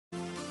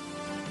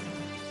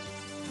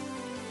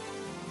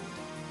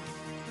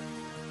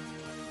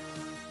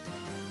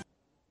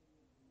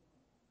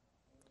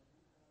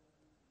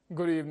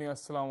Good evening,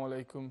 assalamu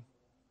alaikum.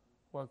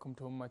 Welcome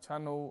to my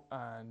channel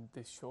and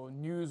this show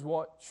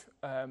Newswatch.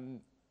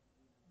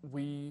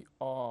 We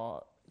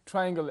are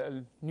trying a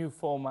little new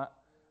format,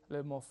 a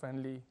little more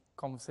friendly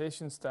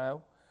conversation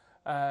style.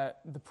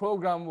 The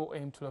program will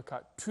aim to look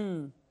at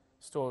two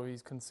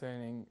stories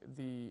concerning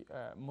the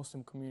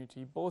Muslim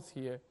community, both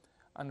here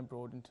and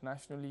abroad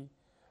internationally.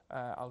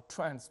 I'll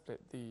try and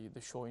split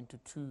the show into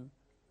two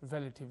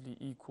relatively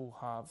equal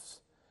halves.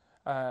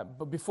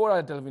 But before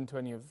I delve into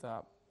any of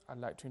that, I'd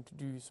like to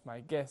introduce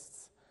my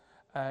guests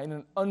in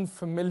an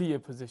unfamiliar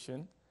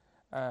position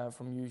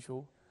from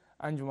usual.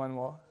 Anjum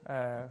Anwar,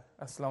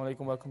 assalamu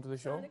alaikum, welcome to the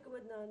show. Assalamu alaikum,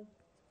 Adnan.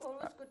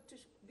 Always good to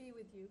be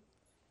with you.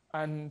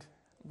 And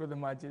Brother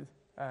Majed,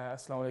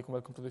 assalamu alaikum,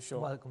 welcome to the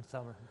show. Walaikum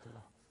salam wa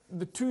rahmatullah.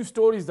 The two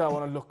stories that I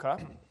want to look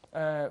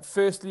at,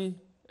 firstly,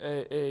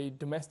 a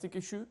domestic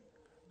issue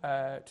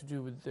to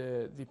do with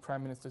the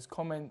Prime Minister's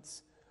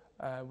comments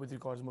with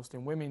regards to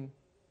Muslim women,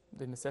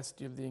 the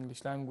necessity of the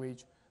English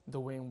language, the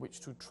way in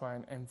which to try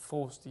and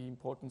enforce the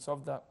importance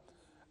of that.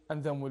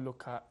 And then we'll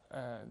look at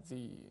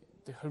the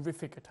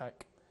horrific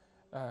attack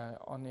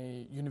on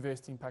a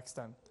university in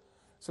Pakistan.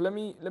 So let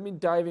me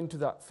dive into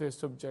that first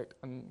subject,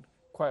 and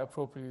quite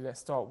appropriately, let's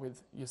start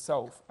with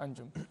yourself,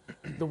 Anjum.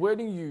 The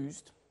wording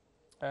used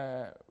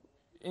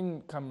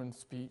in Cameron's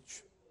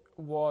speech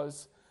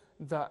was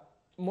that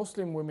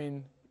Muslim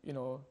women,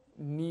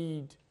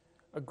 need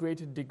a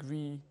greater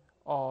degree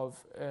of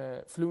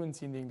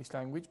fluency in the English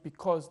language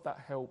because that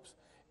helps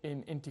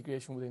in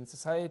integration within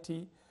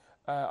society.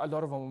 A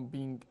lot of them are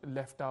being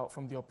left out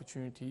from the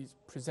opportunities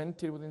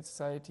presented within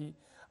society,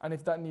 and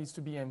if that needs to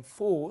be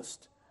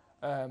enforced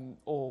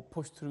or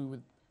pushed through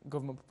with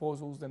government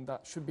proposals, then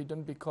that should be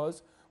done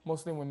because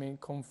Muslim women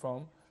come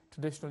from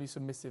traditionally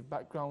submissive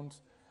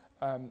backgrounds,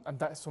 and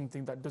that's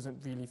something that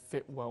doesn't really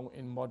fit well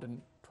in modern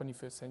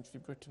 21st century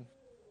Britain.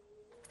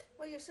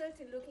 Well, you're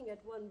certainly looking at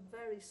one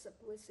very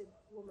submissive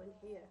woman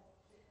here.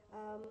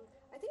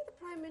 I think the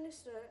Prime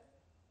Minister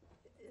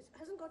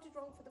hasn't got it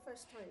wrong for the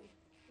first time.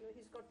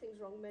 He's got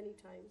things wrong many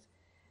times.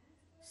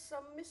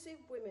 Submissive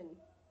women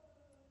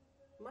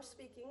must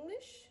speak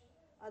English,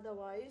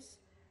 otherwise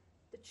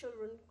the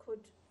children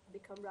could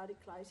become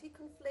radicalized. He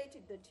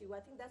conflated the two. I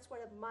think that's what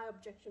my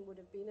objection would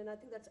have been, and I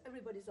think that's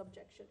everybody's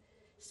objection.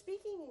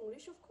 Speaking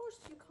English, of course,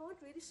 you can't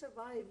really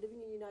survive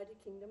living in the United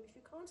Kingdom if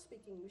you can't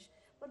speak English.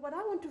 But what I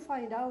want to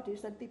find out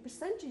is that the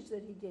percentage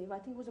that he gave, I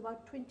think was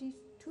about 22%.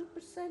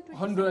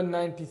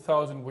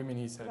 190,000 women,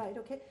 he said. Right,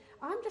 okay.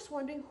 I'm just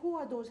wondering, who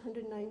are those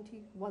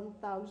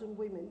 191,000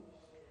 women?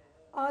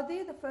 Are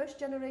they the first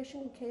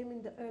generation who came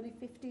in the early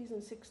 50s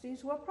and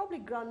 60s, who are probably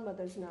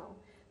grandmothers now?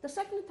 The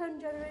second and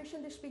third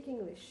generation, they speak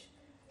English.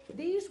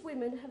 These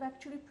women have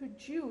actually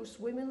produced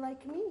women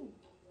like me.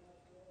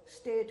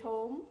 Stay at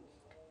home,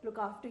 look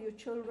after your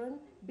children,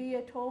 be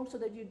at home so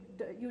that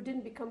you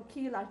didn't become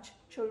key-latch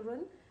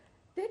children.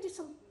 They did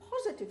some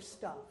positive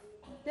stuff.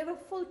 They were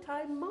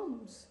full-time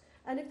mums.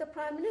 And if the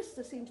Prime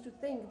Minister seems to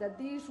think that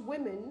these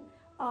women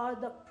are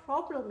the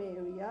problem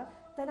area,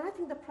 then I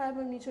think the Prime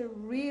Minister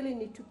really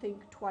need to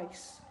think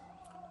twice.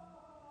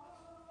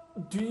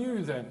 Do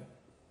you then,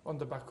 on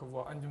the back of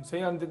what Anjum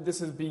saying, and this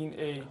has been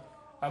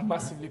a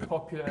massively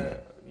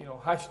popular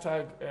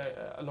hashtag,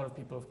 a lot of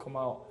people have come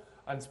out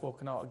and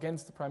spoken out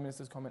against the Prime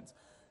Minister's comments.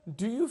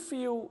 Do you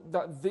feel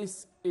that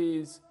this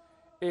is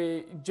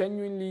a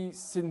genuinely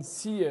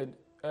sincere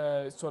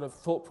sort of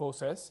thought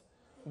process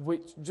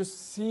which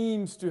just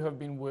seems to have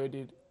been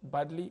worded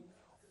badly,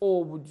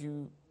 or would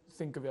you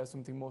think of it as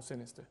something more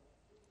sinister?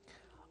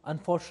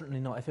 Unfortunately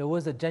not. If it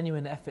was a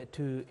genuine effort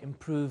to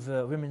improve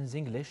women's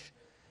English,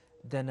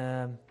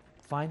 then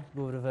fine,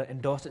 we would have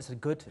endorsed it,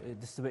 said good,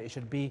 this is the way it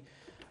should be.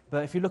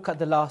 But if you look at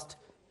the last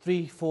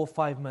 3, 4,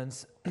 5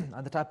 months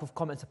and the type of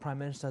comments the Prime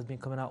Minister has been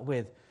coming out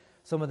with,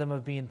 some of them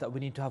have been that we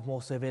need to have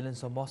more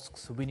surveillance on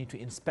mosques, we need to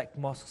inspect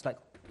mosques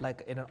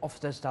like in an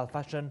Ofsted style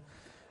fashion.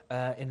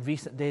 In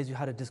recent days you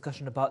had a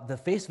discussion about the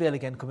face veil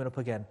again coming up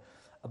again,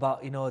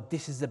 about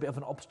this is a bit of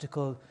an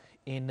obstacle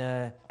in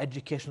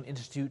educational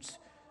institutes,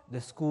 the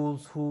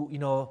schools who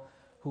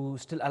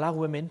still allow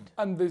women.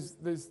 And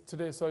there's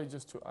today, sorry,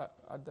 just to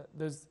add that,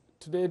 there's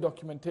today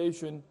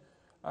documentation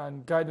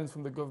and guidance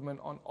from the government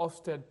on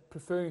Ofsted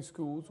preferring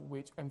schools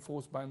which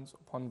enforce bans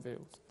upon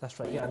veils. That's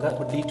right, yeah, and that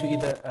would lead to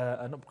either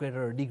an upgrade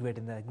or a degrade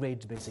in their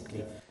grades,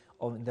 basically,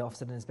 or in the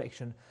Ofsted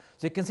inspection.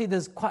 So you can see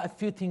there's quite a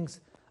few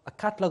things, a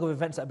catalogue of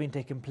events that have been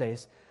taking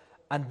place,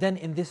 and then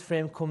in this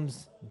frame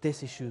comes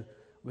this issue,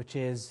 which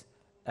is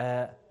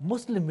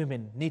Muslim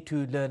women need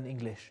to learn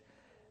English.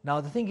 Now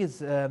the thing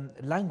is,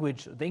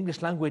 language, the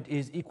English language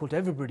is equal to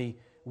everybody.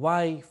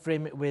 Why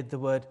frame it with the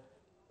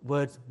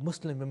words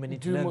Muslim women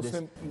need to learn this?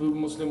 Do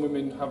Muslim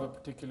women have a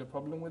particular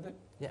problem with it?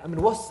 Yeah, I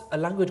mean, what's a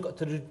language got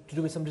to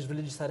do with somebody's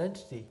religious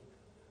identity?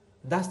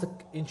 That's the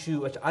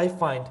issue which I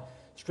find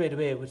straight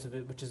away, which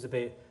is a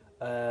bit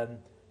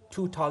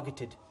too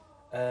targeted.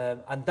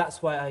 And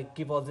that's why I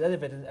give all the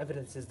other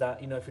evidences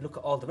that, if you look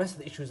at all the rest of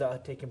the issues that are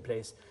taking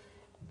place,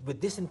 with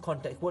this in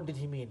context, what did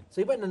he mean?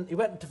 So he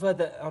went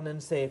further on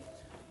and say,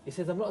 he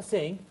says, I'm not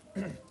saying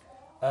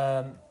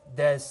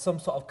there's some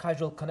sort of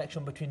casual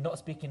connection between not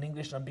speaking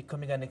English and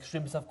becoming an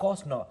extremist. Of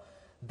course not.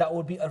 That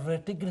would be a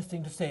ridiculous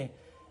thing to say.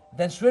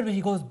 Then straight away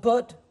he goes,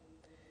 but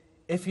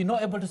if you're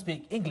not able to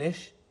speak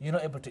English, you're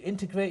not able to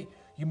integrate,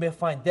 you may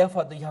find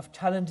therefore that you have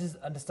challenges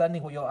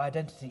understanding what your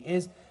identity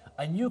is,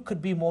 and you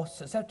could be more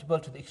susceptible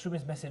to the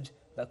extremist message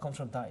that comes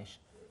from Daesh.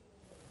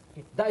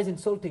 That is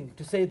insulting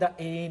to say that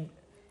in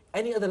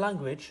any other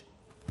language,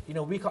 you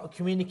know, we can't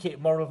communicate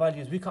moral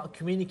values, we can't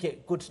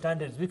communicate good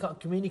standards, we can't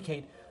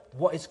communicate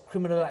what is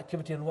criminal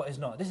activity and what is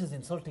not. This is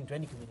insulting to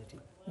any community.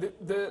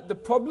 The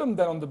problem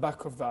then on the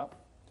back of that,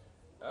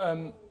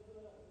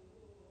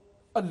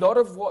 a lot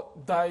of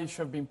what Daesh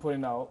have been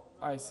putting out,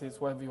 ISIS,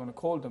 whatever you want to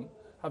call them,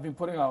 have been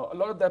putting out, a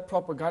lot of their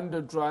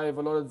propaganda drive,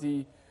 a lot of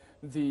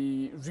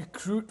the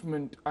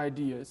recruitment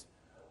ideas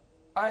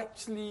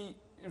actually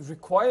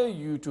require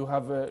you to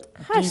have a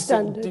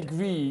decent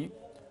degree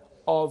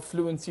of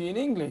fluency in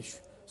English.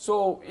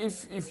 So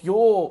if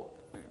you're,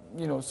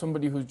 you know,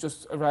 somebody who's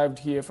just arrived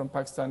here from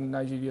Pakistan,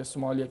 Nigeria,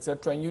 Somalia,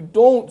 etc., and you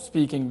don't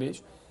speak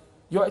English,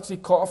 you're actually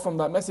cut off from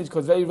that message,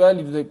 because very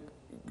rarely do they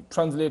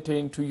translate it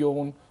into your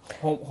own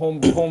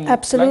home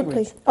Absolutely.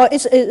 language. Or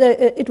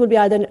it will be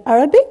either in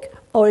Arabic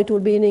or it will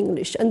be in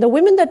English. And the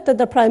women that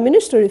the Prime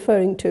Minister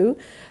referring to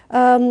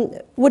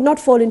would not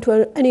fall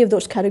into any of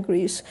those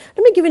categories.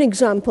 Let me give you an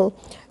example.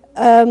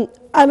 I'm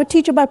a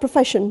teacher by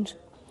profession,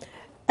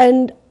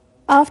 and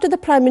after the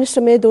Prime Minister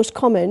made those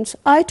comments,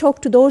 I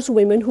talked to those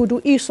women who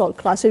do ESOL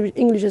classes,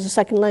 English as a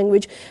second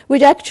language,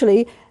 which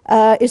actually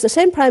is the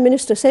same Prime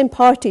Minister, same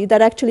party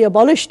that actually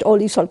abolished all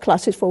ESOL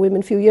classes for women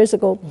a few years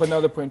ago. But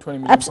now they're putting 20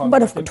 million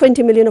But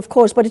 20 million, of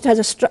course, but it has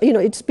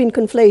it's been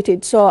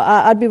conflated, so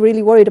I'd be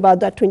really worried about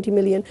that 20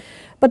 million.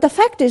 But the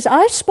fact is,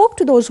 I spoke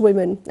to those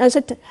women and I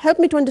said, help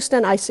me to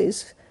understand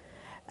ISIS.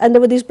 And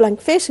there were these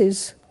blank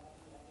faces.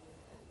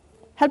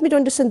 Help me to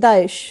understand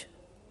Daesh.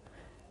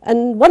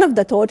 And one of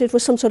them thought it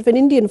was some sort of an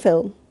Indian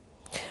film.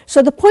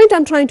 So the point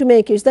I'm trying to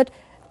make is that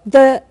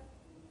the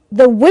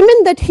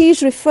women that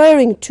he's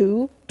referring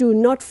to do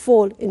not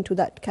fall into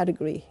that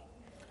category.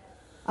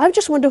 I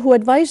just wonder who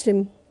advised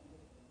him.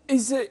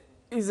 Is it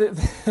is it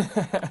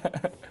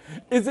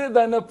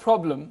then a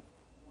problem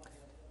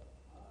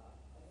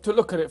to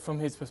look at it from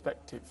his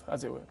perspective,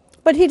 as it were?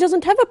 But he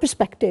doesn't have a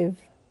perspective.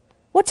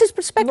 What's his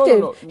perspective?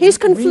 No. He's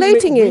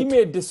conflating it. We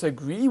may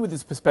disagree with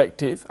his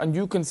perspective, and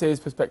you can say his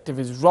perspective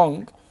is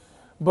wrong,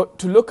 but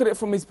to look at it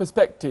from his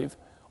perspective,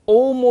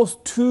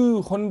 almost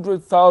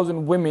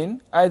 200,000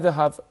 women either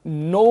have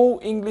no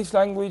English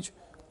language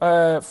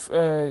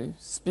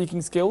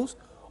speaking skills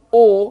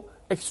or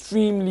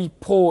extremely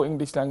poor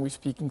English language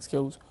speaking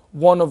skills.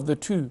 One of the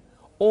two.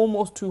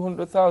 Almost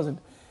 200,000.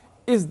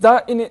 Is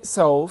that in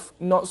itself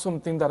not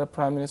something that a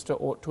Prime Minister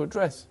ought to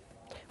address?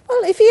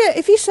 Well,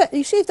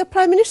 if the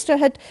Prime Minister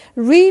had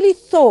really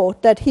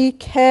thought that he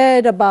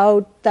cared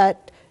about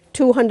that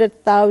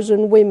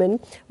 200,000 women,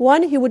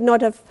 one, he would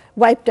not have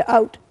wiped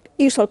out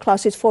ESOL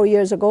classes 4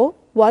 years ago,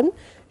 one.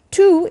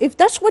 Two, if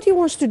that's what he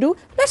wants to do,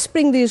 let's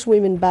bring these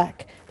women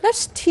back.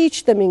 Let's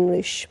teach them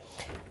English.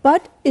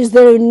 But is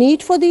there a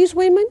need for these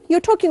women? You're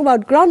talking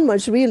about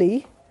grandmas,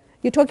 really.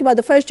 You're talking about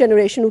the first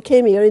generation who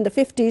came here in the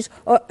 50s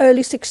or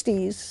early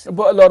 60s.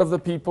 But a lot of the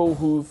people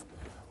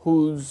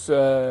whose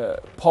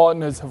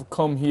partners have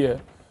come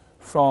here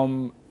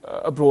from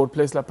abroad,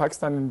 places like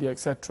Pakistan, India,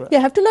 etc. They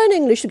have to learn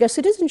English to get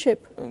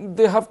citizenship.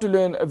 They have to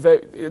learn,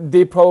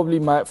 they probably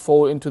might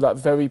fall into that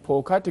very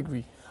poor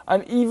category.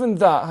 And even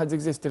that has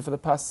existed for the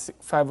past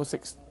 5 or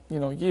 6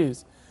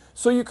 years.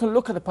 So you can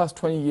look at the past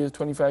 20 years,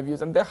 25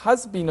 years, and there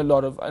has been a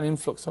lot of an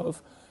influx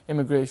of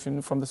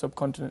immigration from the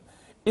subcontinent.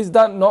 Is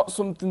that not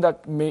something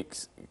that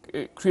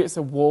creates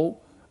a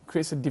wall,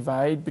 creates a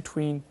divide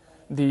between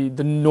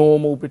the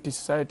normal British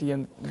society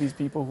and these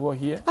people who are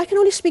here? I can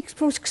only speak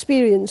from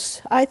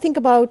experience. I think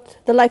about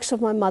the likes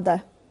of my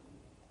mother.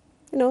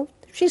 You know,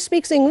 she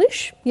speaks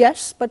English,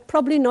 yes, but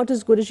probably not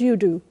as good as you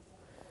do.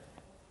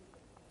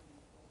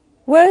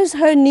 Where is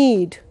her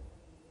need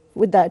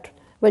with that?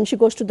 When she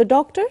goes to the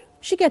doctor,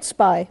 she gets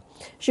by.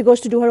 She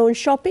goes to do her own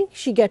shopping,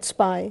 she gets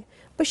by.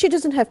 But she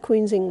doesn't have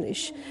Queen's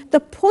English. The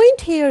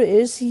point here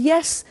is,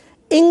 yes,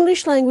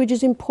 English language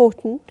is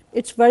important,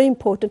 it's very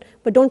important,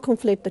 but don't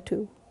conflate the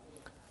two.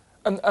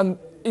 And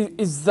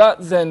is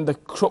that then the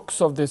crux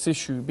of this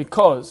issue?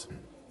 Because,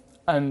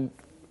 and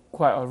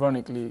quite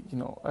ironically,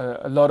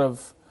 a lot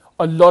of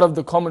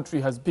the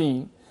commentary has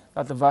been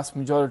that the vast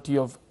majority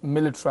of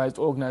militarized,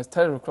 organized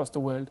terror across the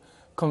world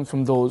comes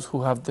from those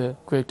who have the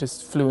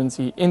greatest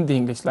fluency in the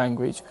English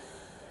language.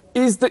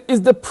 Is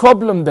the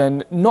problem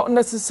then not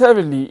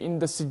necessarily in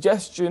the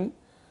suggestion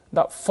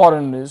that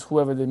foreigners,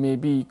 whoever they may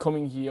be,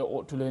 coming here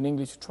ought to learn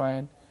English to try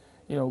and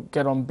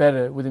get on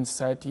better within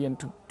society and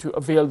to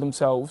avail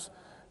themselves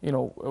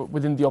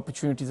within the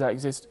opportunities that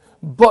exist,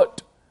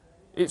 but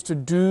it's to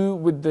do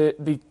with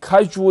the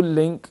casual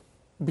link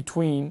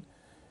between,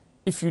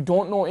 if you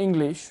don't know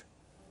English,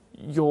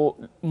 you're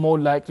more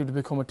likely to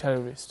become a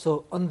terrorist.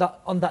 So on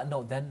that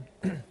note then,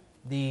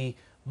 the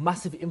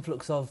massive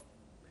influx of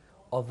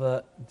of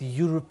the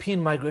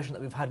European migration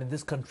that we've had in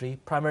this country,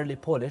 primarily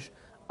Polish,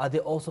 are they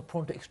also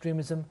prone to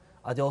extremism?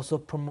 Are they also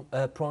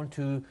prone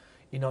to,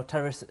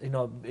 terrorist,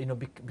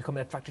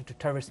 becoming attracted to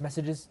terrorist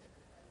messages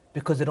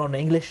because they don't know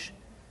English?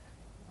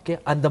 Okay,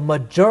 and the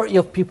majority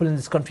of people in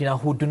this country now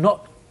who do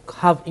not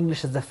have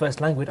English as their first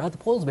language are the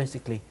Poles,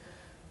 basically.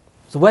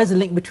 So where's the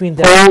link between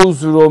them?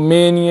 Poles,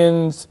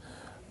 Romanians,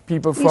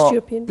 people from East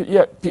European.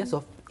 Yes,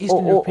 of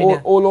Eastern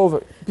European. All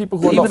over. People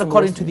who are Even not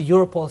according to the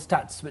Europol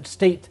stats, which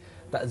state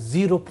that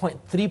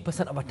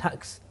 0.3% of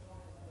attacks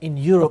in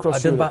Europe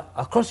across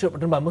Europe are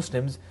done by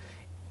Muslims,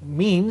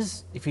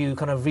 means, if you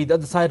kind of read the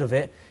other side of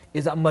it,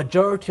 is that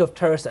majority of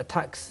terrorist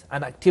attacks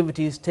and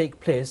activities take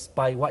place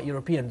by white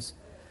Europeans.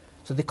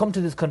 So they come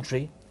to this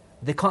country,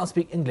 they can't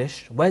speak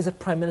English. Where's the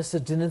Prime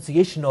Minister's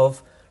denunciation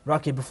of,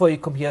 Raki, before you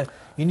come here,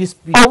 you need to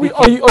speak...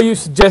 Are you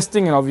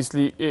suggesting, and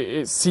obviously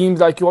it seems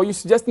like you, are you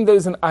suggesting there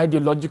is an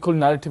ideological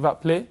narrative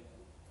at play?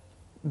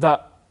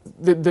 That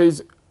there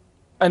is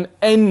an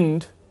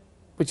end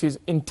which is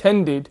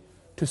intended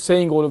to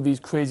saying all of these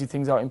crazy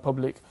things out in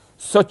public,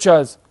 such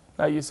as,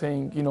 like you're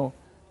saying,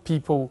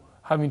 people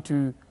having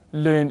to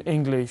learn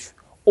English,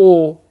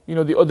 or,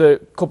 the other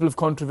couple of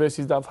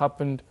controversies that have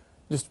happened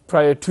just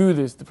prior to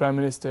this, the Prime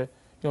Minister,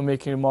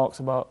 making remarks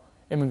about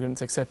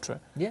immigrants, etc.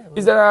 Yeah,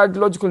 is there an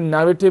ideological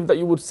narrative that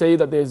you would say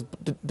that there's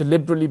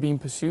deliberately being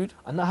pursued?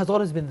 And that has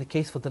always been the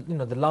case for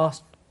the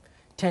last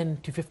 10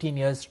 to 15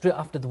 years, straight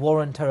after the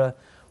war on terror.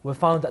 We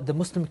found that the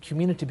Muslim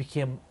community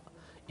became,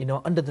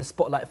 under the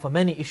spotlight for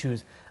many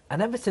issues.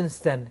 And ever since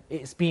then,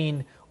 it's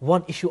been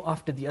one issue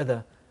after the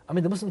other. I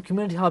mean, the Muslim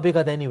community, how big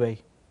are they anyway?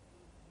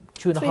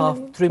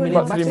 2.5, 3 million.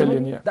 About 3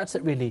 million, yeah. That's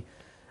it, really.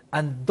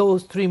 And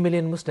those 3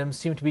 million Muslims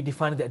seem to be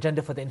defining the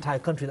agenda for the entire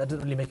country. That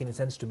doesn't really make any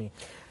sense to me.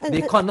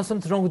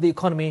 Nothing's wrong with the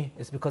economy.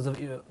 It's because of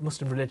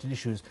Muslim-related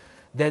issues.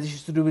 There's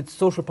issues to do with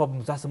social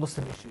problems. That's a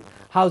Muslim issue.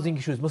 Housing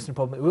issues, Muslim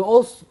problem. We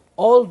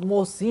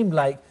almost seem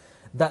like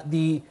that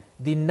the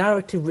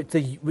narrative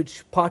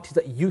which parties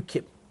like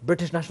UKIP,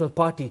 British National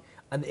Party,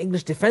 and the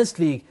English Defence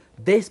League,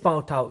 they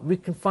spout out. We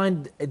can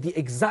find the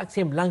exact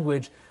same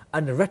language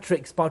and the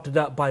rhetoric spouted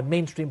out by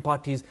mainstream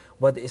parties,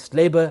 whether it's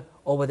Labour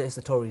or whether it's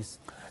the Tories.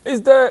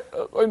 Is there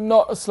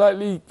not a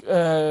slightly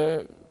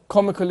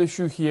comical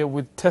issue here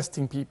with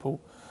testing people,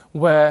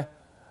 where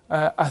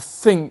I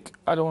think,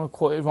 I don't want to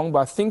quote it wrong, but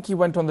I think he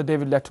went on the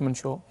David Letterman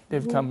show,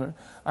 David Cameron,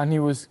 and he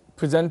was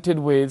presented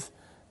with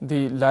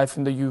the Life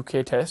in the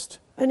UK test,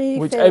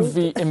 which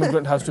every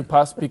immigrant has to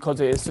pass because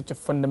it is such a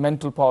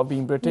fundamental part of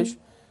being British,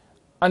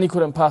 and he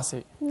couldn't pass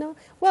it. No.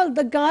 Well,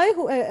 the guy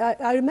who,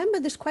 I remember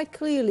this quite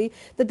clearly,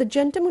 that the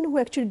gentleman who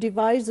actually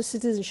devised the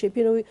citizenship,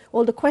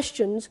 all the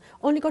questions,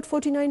 only got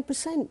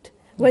 49%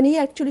 when he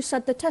actually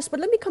sat the test. But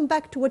let me come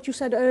back to what you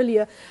said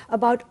earlier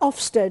about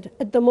Ofsted.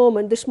 At the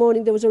moment, this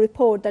morning, there was a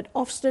report that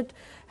Ofsted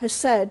has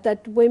said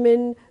that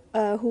women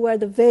who wear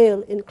the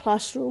veil in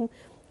classroom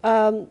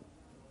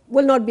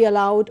will not be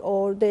allowed,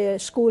 or their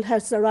school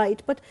has the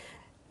right, but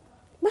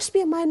must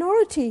be a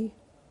minority.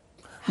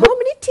 How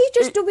many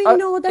teachers do we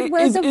know that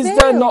wear the veil? Is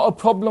there not a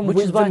problem with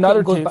the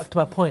narrative? Which goes back to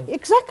my point.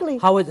 Exactly.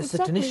 How is it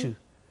such an issue?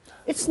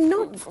 It's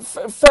not.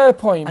 Fair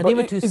point. And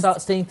even to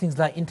start saying things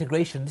like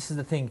integration, this is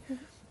the thing.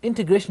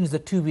 Integration is a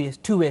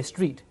two-way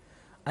street.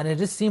 And it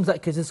just seems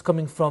like it's just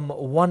coming from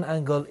one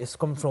angle, it's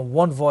coming from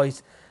one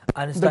voice,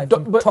 and it's like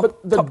from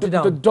top to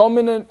down. The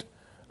dominant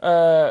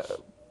part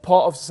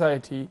of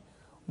society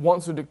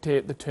wants to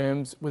dictate the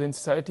terms within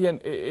society, and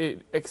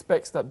it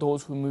expects that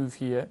those who move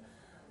here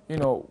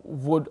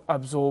would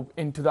absorb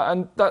into that.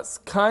 And that's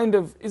kind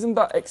of, isn't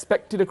that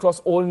expected across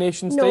all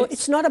nation states? No,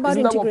 it's not about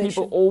integration. Isn't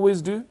that what people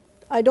always do?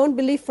 I don't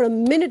believe for a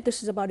minute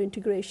this is about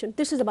integration.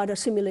 This is about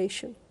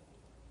assimilation.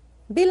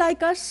 Be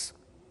like us,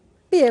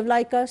 behave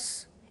like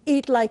us,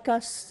 eat like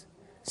us,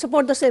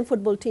 support the same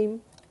football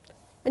team,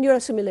 and you're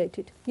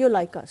assimilated. You're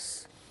like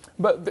us.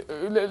 But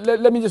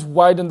let me just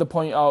widen the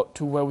point out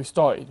to where we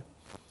started.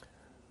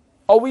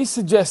 Are we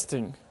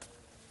suggesting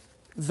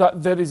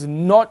that there is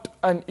not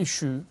an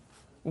issue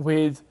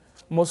with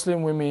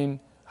Muslim women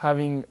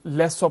having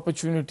less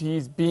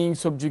opportunities, being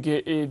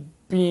subjugated,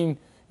 being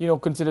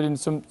considered in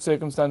some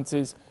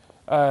circumstances,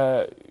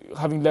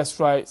 having less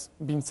rights,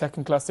 being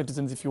second-class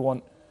citizens, if you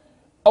want?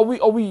 Are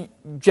we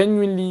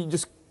genuinely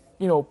just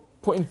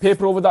putting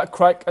paper over that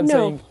crack and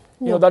saying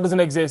that doesn't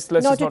exist,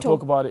 let's just not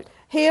talk about it?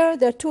 Here,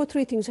 there are 2 or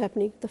 3 things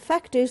happening. The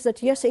fact is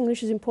that, yes,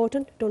 English is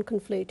important, don't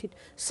conflate it.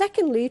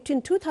 Secondly,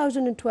 in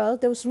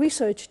 2012, there was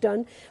research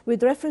done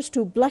with reference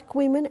to black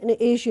women and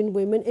Asian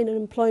women in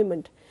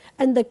employment.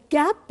 And the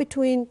gap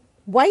between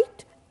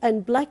white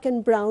and black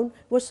and brown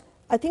was,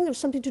 I think there was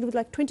something to do with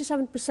like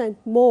 27%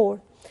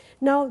 more.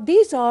 Now,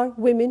 these are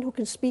women who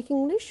can speak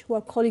English, who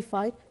are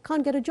qualified,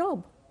 can't get a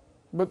job.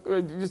 But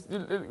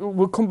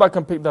we'll come back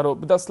and pick that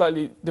up, but that's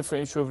slightly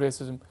different issue of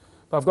racism.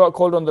 I've got a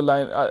caller on the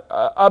line.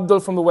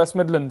 Abdul from the West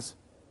Midlands.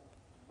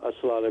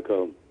 Assalamu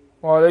alaikum.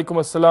 Wa alaikum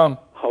assalam.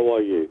 How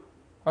are you?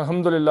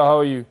 Alhamdulillah, how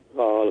are you?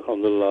 Oh,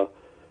 alhamdulillah.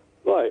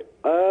 Right,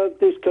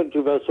 this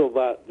controversial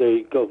about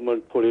the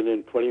government putting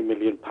in £20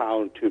 million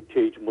to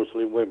teach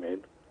Muslim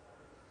women.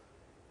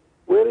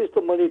 where is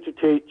the money to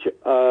teach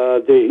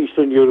the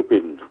Eastern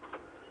European,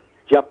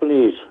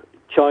 Japanese,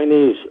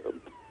 Chinese,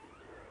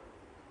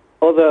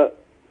 other,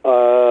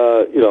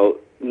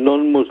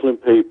 non-Muslim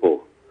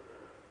people?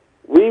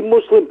 We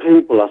Muslim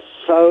people are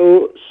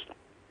so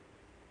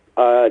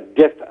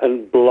deaf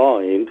and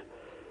blind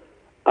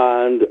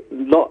and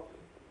not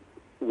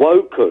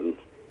woken.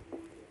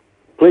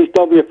 Please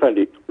don't be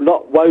offended.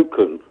 Not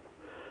woken.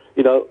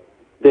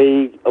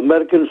 The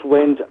Americans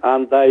went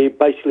and they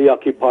basically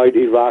occupied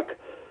Iraq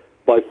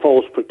by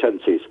false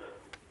pretenses.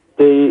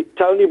 The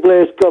Tony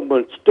Blair's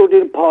government stood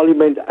in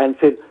Parliament and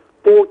said,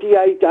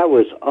 48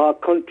 hours, our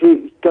country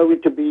is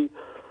going to be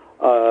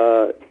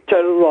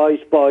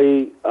terrorized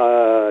by,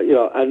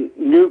 and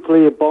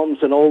nuclear bombs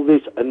and all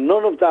this, and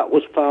none of that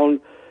was found.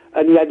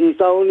 And he had his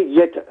own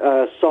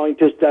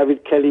scientist,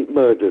 David Kelly,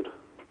 murdered,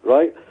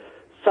 right?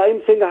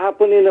 Same thing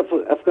happened in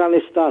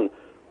Afghanistan.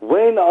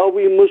 When are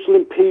we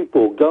Muslim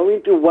people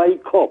going to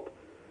wake up,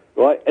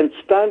 right, and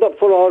stand up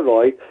for our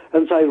right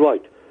and say,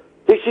 right,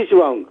 this is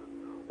wrong.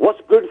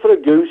 What's good for a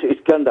goose is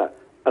gander.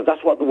 And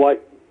that's what the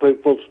white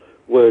people's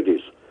word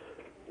is.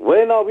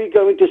 When are we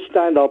going to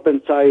stand up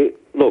and say,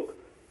 look,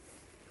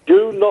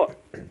 do not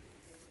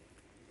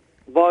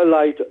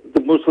violate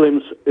the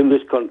Muslims in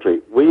this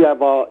country. We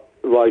have our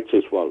rights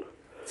as well.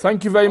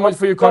 Thank you very much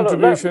for your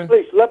contribution.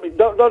 Please, let me,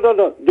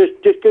 no.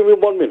 Just give me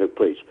 1 minute,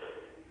 please.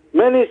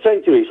 Many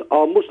centuries,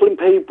 our Muslim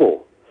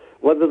people,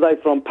 whether they're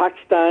from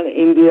Pakistan,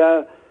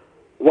 India,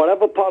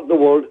 whatever part of the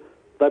world,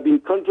 they've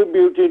been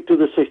contributing to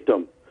the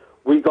system.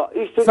 We got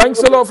Eastern.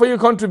 Thanks a lot for your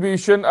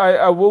contribution.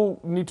 I will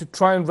need to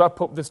try and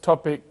wrap up this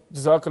topic.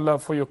 Jazakallah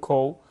for your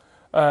call.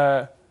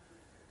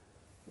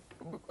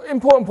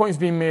 Important points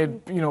being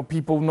made,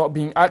 people not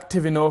being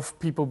active enough,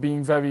 people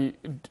being very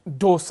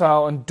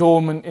docile and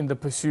dormant in the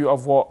pursuit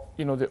of what,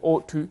 they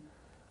ought to.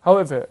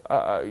 However,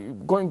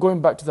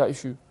 going back to that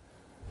issue,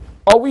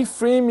 are we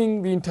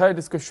framing the entire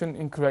discussion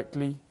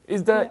incorrectly?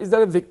 Is there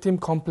a victim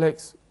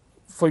complex,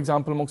 for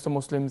example, amongst the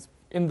Muslims,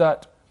 in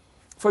that,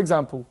 for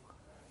example,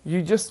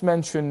 you just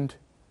mentioned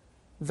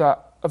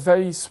that a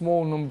very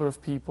small number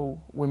of people,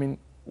 women,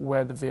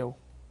 wear the veil,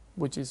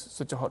 which is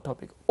such a hot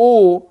topic.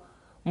 Or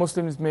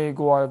Muslims may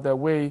go out of their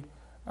way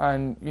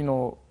and,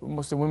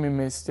 Muslim women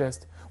may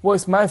suggest, well,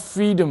 it's my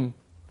freedom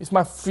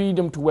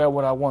to wear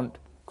what I want,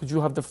 because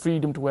you have the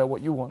freedom to wear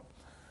what you want.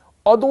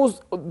 Are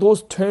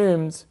those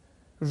terms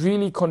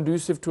really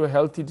conducive to a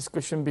healthy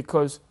discussion?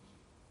 Because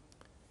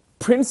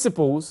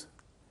principles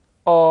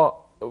are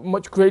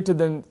much greater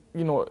than,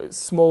 a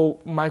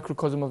small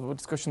microcosm of a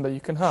discussion that you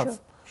can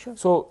have. Sure.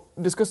 So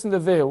discussing the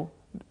veil,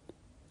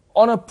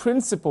 on a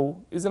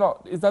principle, is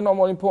that not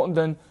more important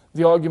than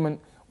the argument,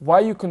 why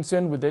are you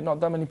concerned with it?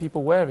 Not that many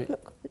people wear it.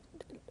 Look,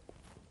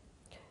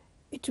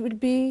 it would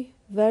be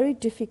very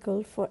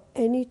difficult for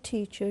any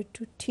teacher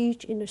to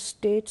teach in a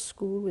state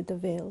school with a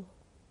veil.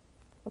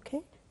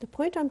 Okay? The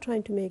point I'm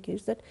trying to make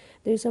is that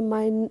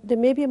there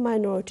may be a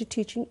minority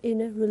teaching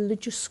in a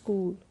religious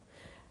school.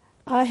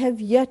 I have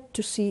yet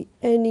to see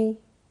any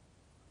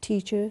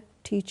teacher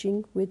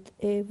teaching with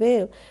a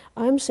veil.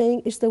 I'm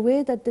saying it's the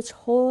way that this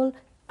whole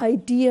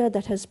idea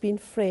that has been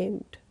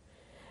framed.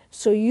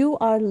 So you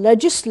are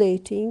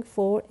legislating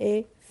for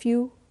a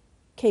few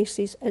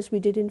cases, as we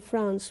did in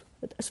France,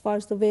 as far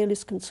as the veil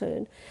is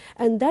concerned.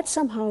 And that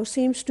somehow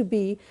seems to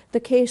be the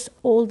case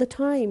all the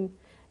time.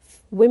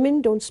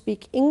 Women don't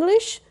speak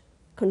English,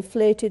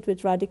 conflated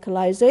with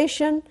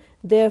radicalization.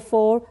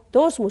 Therefore,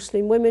 those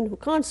Muslim women who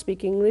can't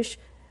speak English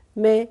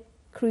may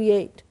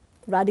create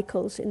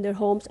radicals in their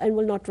homes and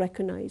will not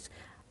recognize.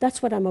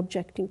 That's what I'm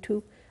objecting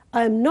to.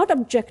 I am not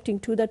objecting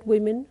to that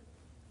women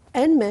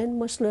and men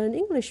must learn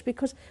English,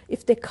 because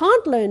if they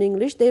can't learn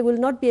English, they will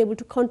not be able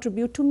to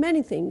contribute to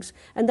many things.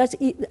 And that's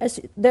as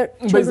their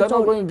children's. But is that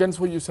not going against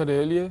what you said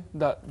earlier,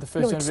 that the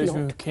first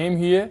generation who came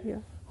here,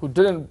 who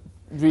didn't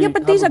really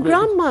but these are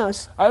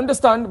grandmas. I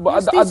understand,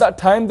 but at that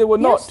time they were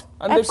not.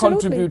 And absolutely.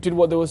 They contributed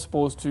what they were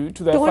supposed to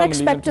their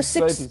families and to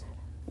societies.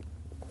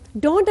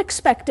 Don't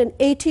expect an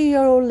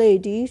 80-year-old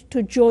lady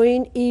to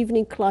join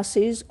evening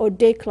classes or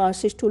day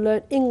classes to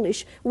learn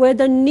English where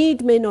the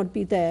need may not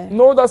be there.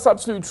 No, that's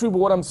absolutely true. But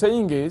what I'm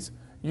saying is,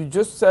 you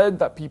just said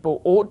that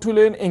people ought to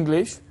learn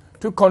English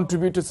to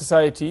contribute to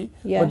society.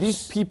 Yes. But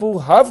these people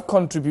have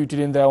contributed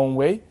in their own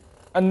way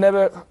and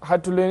never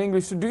had to learn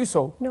English to do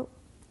so. No,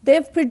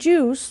 they've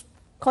produced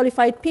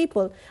qualified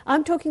people.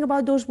 I'm talking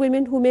about those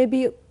women who may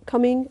be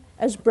coming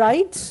as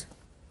brides,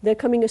 they're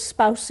coming as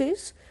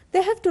spouses.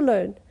 They have to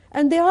learn.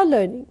 And they are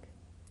learning.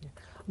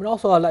 But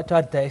also I'd like to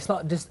add there, it's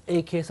not just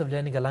a case of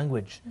learning a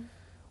language.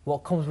 What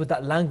comes with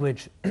that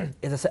language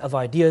is a set of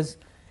ideas,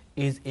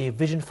 is a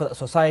vision for that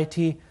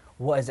society,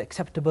 what is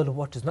acceptable,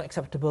 what is not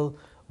acceptable,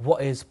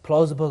 what is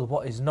plausible,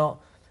 what is not.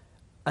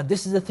 And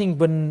this is the thing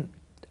when,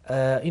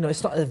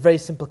 it's not a very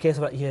simple case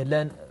of like, here,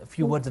 learn a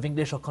few words of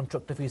English or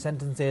construct a few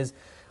sentences,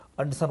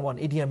 understand what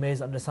an idiom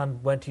is,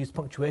 understand when to use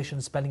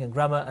punctuation, spelling and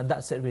grammar, and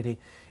that's it really.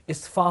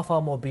 It's far,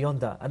 far more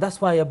beyond that. And that's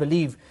why I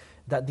believe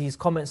that these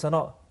comments are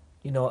not,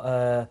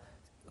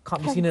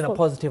 can't be seen in a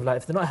positive light.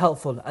 If they're not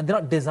helpful and they're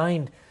not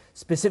designed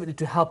specifically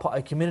to help out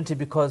our community,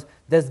 because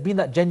there's been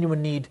that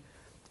genuine need,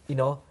 you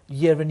know,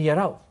 year in, year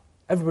out.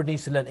 Everybody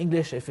needs to learn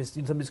English. If it's,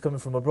 somebody's coming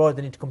from abroad,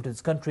 they need to come to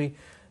this country,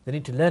 they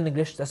need to learn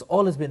English. That's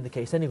always been the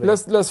case anyway.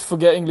 Let's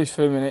forget English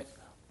for a minute.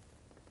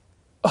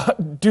 How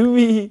do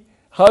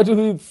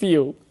we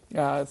feel?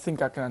 I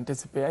think I can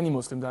anticipate any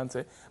Muslim's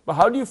answer. But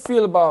how do you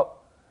feel about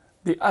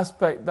the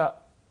aspect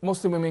that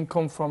Muslim women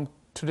come from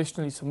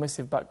traditionally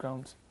submissive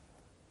backgrounds?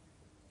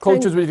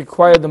 Cultures which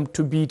require them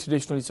to be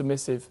traditionally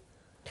submissive.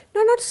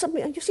 No, not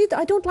submissive. You see,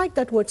 I don't like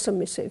that word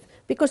submissive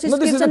because it No,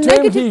 gives a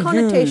negative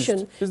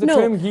connotation. This is the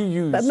term he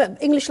used. But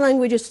English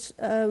language is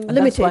limited.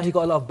 That's why he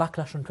got a lot of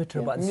backlash on Twitter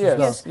about this as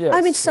well. Yes.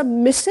 I mean,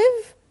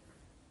 submissive?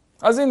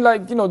 As in,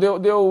 like, you know,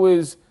 they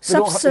always...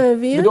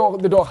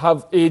 Subservient? They don't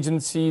have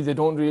agency, they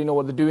don't really know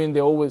what they're doing,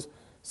 they're always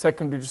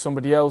secondary to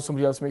somebody else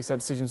makes their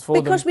decisions for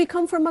them. Because we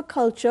come from a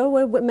culture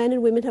where men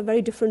and women have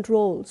very different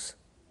roles.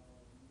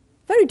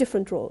 Very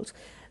different roles.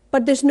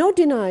 But there's no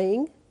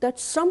denying that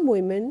some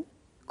women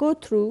go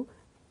through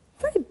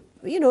very,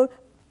 you know,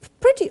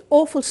 pretty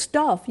awful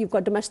stuff. You've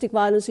got domestic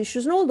violence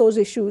issues and all those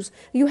issues.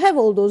 You have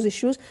all those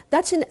issues.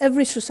 That's in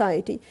every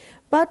society.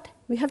 But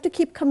we have to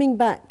keep coming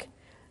back.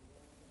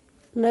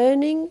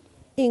 Learning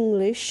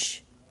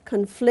English,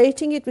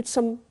 conflating it with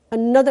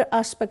another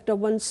aspect of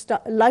one's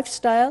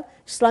lifestyle,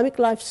 Islamic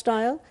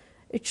lifestyle,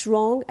 it's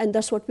wrong, and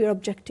that's what we're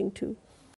objecting to.